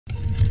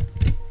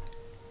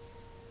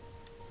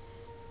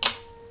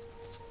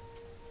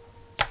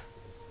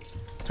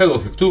Hello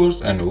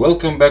Hacktubers and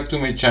welcome back to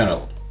my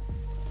channel.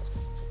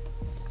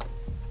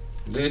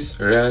 This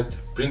red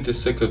printed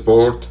circuit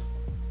board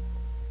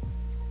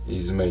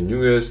is my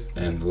newest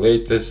and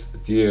latest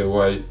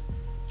DIY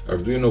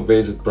Arduino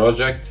based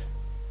project,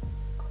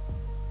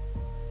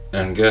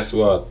 and guess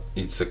what,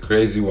 it's a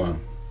crazy one.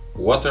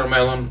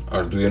 Watermelon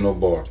Arduino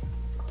board.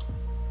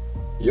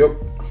 Yup.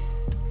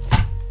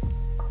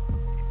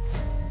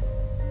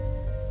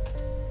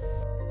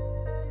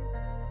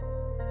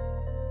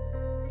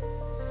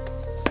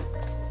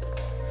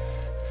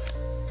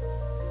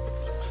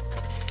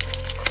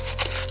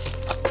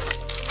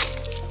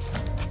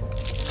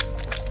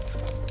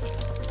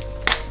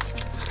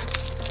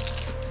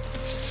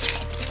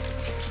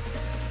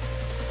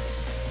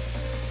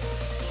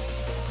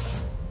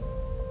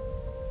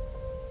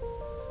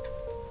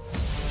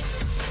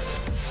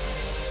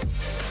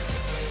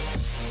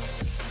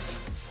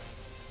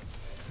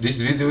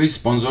 This video is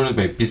sponsored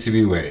by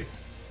PCBWay.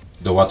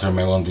 The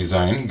Watermelon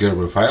design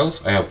Gerber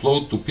files I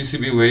upload to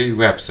PCBWay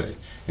website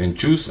and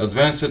choose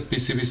Advanced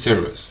PCB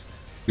Service,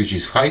 which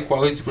is high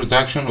quality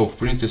production of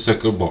printed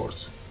circuit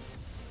boards.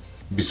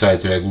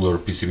 Besides regular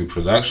PCB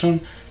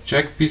production,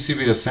 check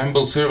PCB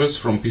Assemble service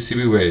from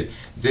PCBWay.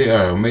 They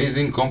are an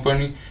amazing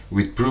company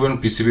with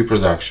proven PCB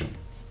production.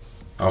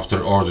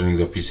 After ordering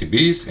the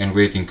PCBs and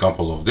waiting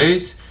couple of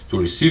days to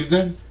receive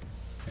them,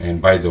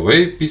 and by the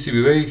way,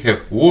 PCBWay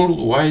have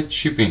worldwide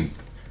shipping,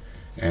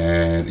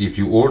 and if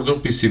you order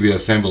PCB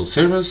Assemble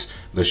service,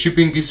 the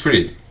shipping is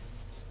free.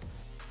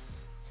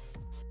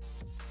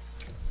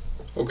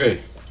 Okay,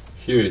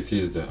 here it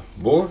is the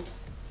board,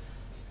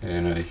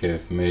 and I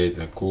have made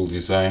a cool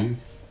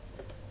design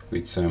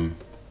with some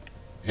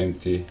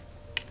empty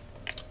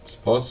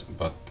spots,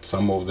 but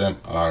some of them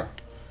are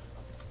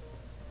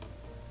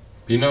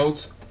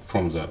pinouts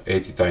from the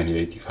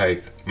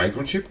 80Tiny85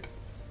 microchip.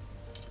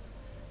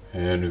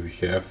 And we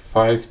have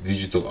 5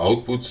 digital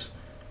outputs,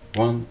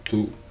 1,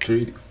 2,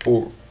 3,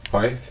 4,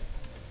 5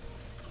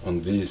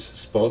 on these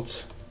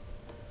spots,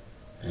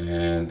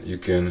 and you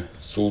can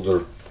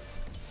solder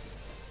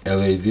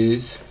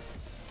LEDs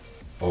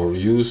or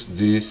use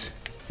these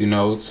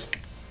pinouts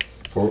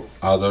for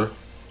other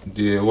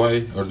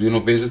DIY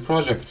Arduino based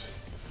projects.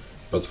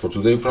 But for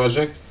today's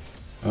project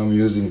I'm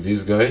using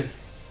this guy.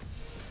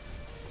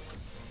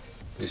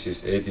 This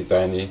is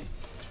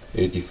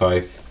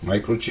 80Tiny85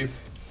 microchip,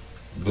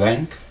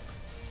 blank.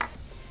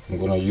 I'm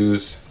gonna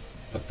use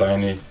a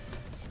tiny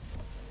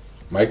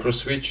micro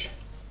switch,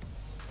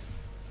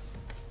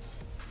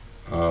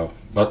 a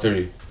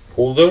battery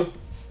holder,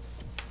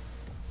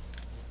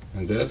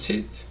 and that's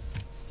it.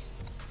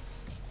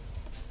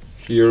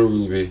 Here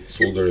will be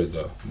soldered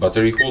the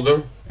battery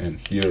holder, and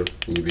here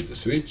will be the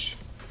switch.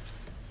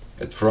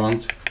 At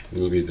front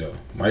will be the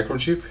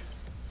microchip,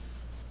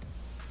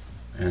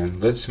 and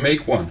let's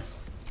make one.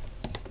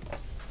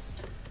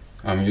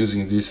 I'm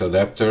using this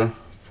adapter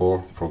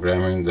for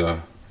programming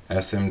the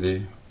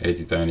SMD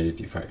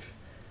 80Tiny85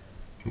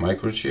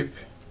 microchip.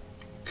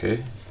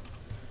 Okay,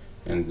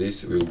 and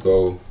this will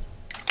go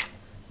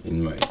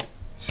in my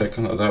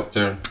second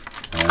adapter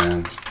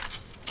and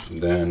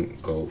then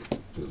go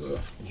to the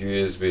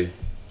USB.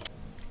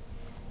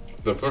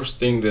 The first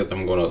thing that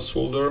I'm gonna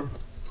solder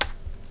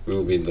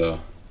will be the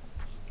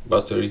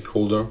battery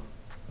holder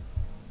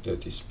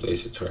that is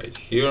placed right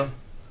here,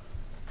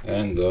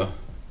 and the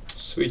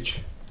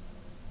switch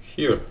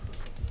here.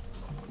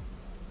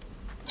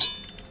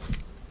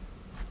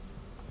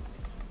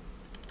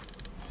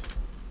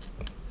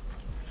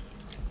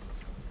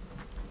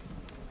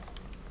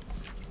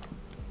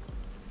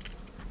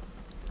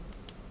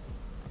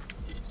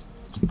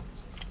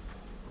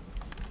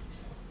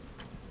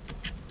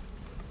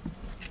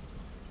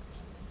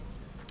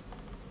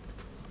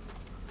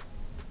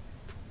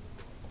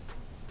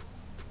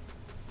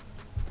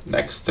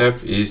 Next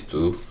step is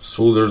to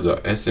solder the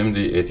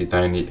SMD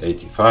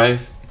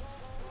 80Tiny85.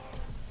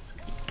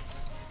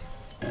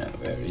 And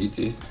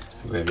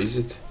where is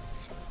it?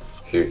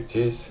 Here it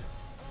is.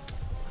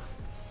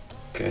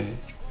 Okay.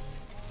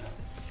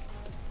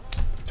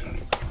 Turn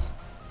it on.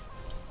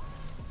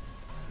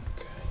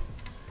 Okay.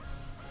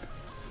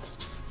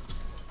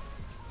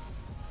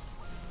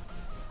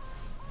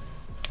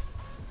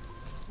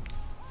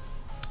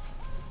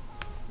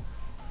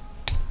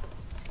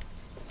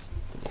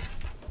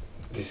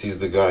 This is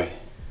the guy,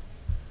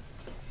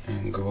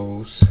 and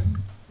goes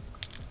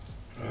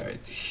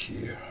right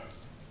here.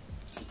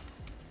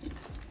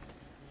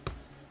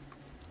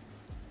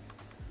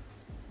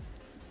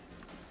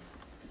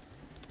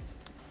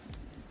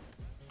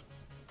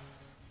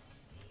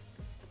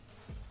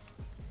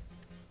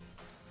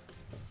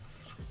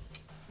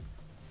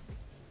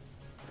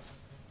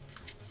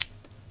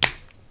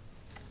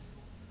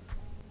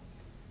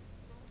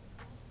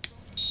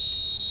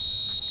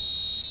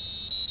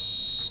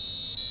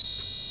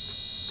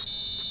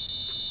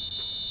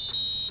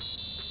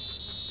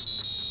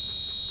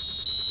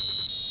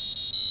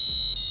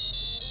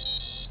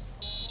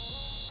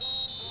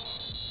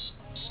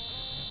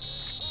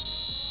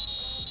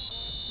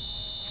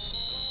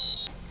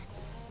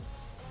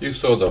 You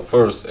saw the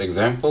first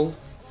example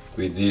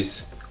with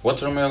this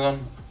Watermelon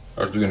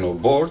Arduino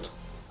board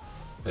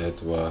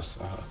that was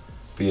a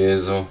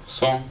piezo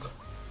song,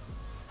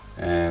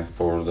 and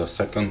for the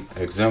second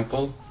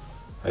example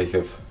I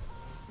have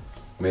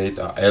made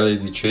a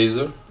LED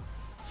chaser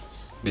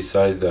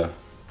beside the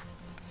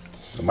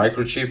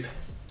microchip.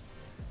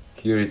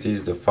 Here it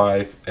is, the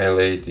 5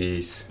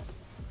 LEDs.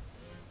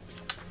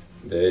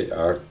 They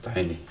are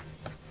tiny.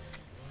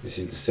 This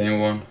is the same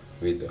one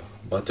with the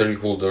battery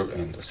holder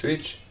and the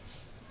switch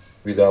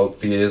without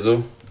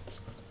piezo.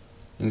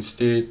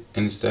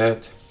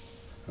 Instead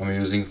I'm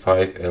using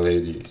 5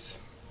 LEDs.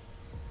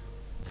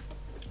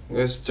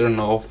 Let's turn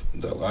off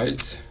the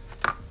lights.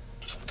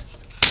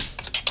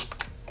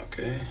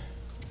 Okay,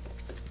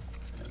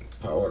 and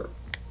power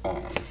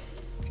on.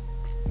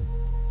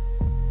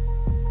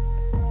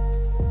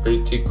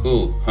 Pretty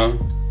cool, huh?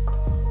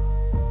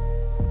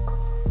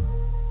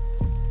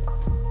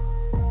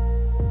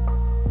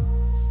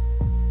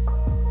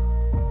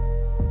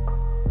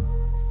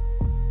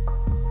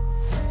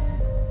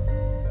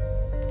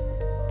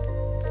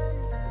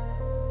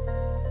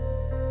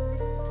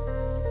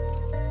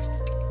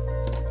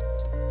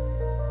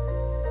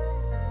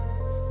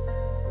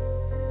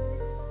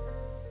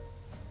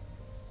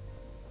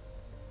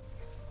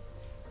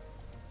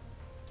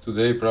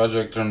 Today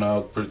project turned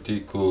out pretty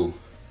cool,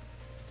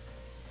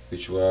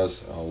 which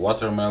was a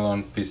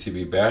Watermelon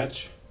PCB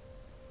batch,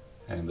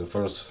 and the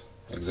first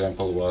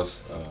example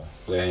was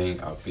playing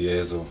a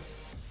piezo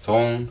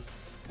tone,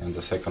 and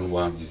the second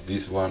one is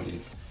this one,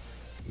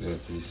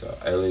 that is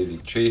a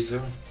LED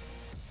chaser.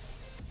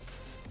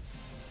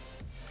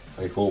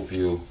 I hope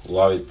you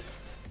love it.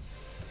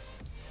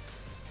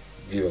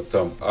 Give a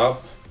thumb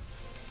up,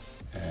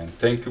 and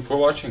thank you for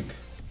watching.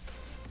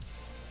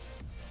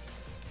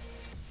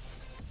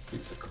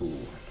 It's a cool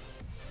one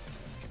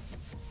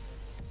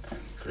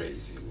and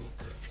crazy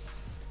look.